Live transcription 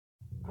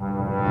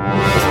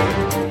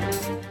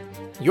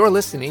You're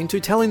listening to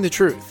Telling the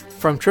Truth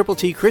from Triple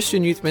T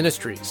Christian Youth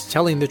Ministries,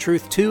 telling the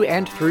truth to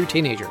and through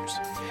teenagers.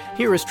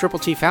 Here is Triple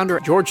T founder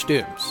George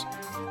Dooms.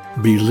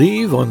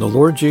 Believe on the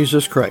Lord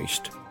Jesus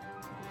Christ.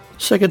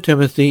 2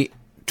 Timothy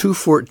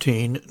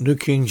 2:14, New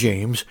King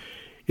James,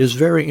 is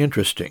very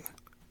interesting.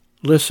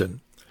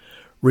 Listen,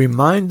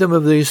 remind them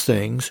of these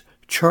things,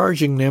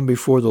 charging them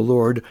before the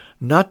Lord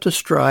not to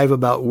strive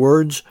about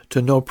words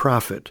to no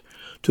profit,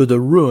 to the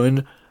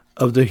ruin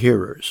of the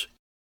hearers.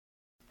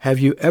 Have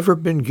you ever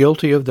been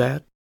guilty of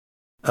that?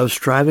 Of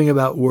striving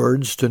about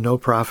words to no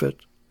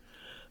profit?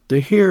 The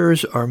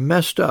hearers are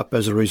messed up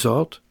as a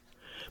result.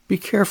 Be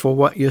careful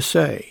what you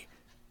say.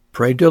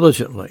 Pray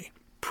diligently.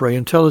 Pray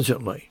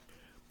intelligently.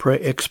 Pray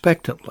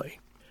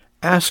expectantly.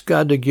 Ask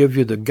God to give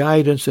you the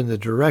guidance and the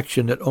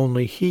direction that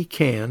only He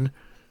can,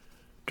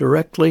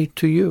 directly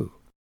to you.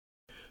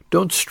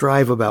 Don't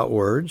strive about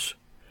words.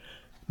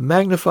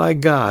 Magnify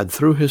God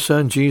through His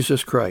Son,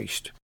 Jesus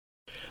Christ.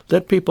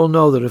 Let people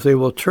know that if they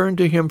will turn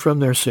to Him from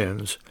their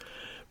sins,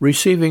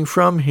 receiving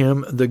from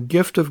Him the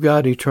gift of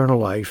God, eternal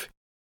life,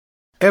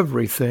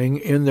 everything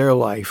in their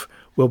life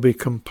will be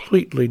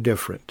completely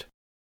different.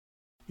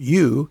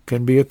 You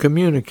can be a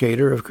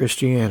communicator of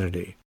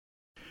Christianity.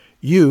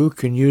 You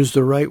can use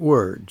the right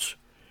words.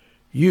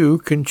 You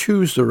can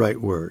choose the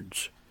right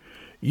words.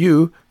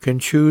 You can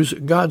choose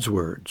God's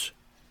words.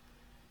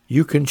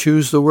 You can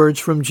choose the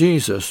words from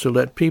Jesus to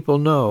let people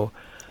know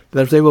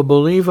that if they will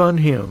believe on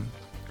Him,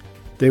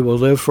 they will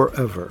live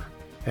forever,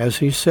 as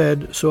He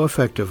said so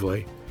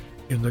effectively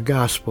in the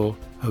Gospel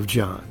of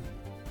John.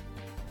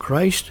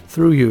 Christ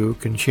through you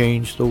can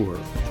change the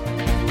world.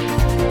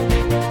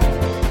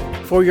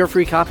 For your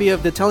free copy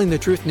of the Telling the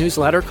Truth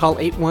newsletter, call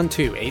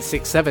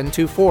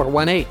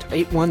 812-867-2418,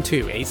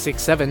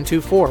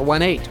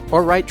 812-867-2418,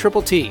 or write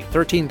Triple T,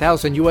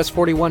 13,000 U.S.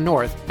 41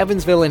 North,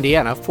 Evansville,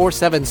 Indiana,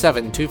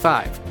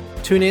 47725.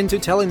 Tune in to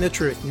Telling the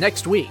Truth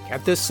next week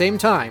at this same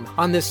time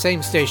on this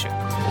same station.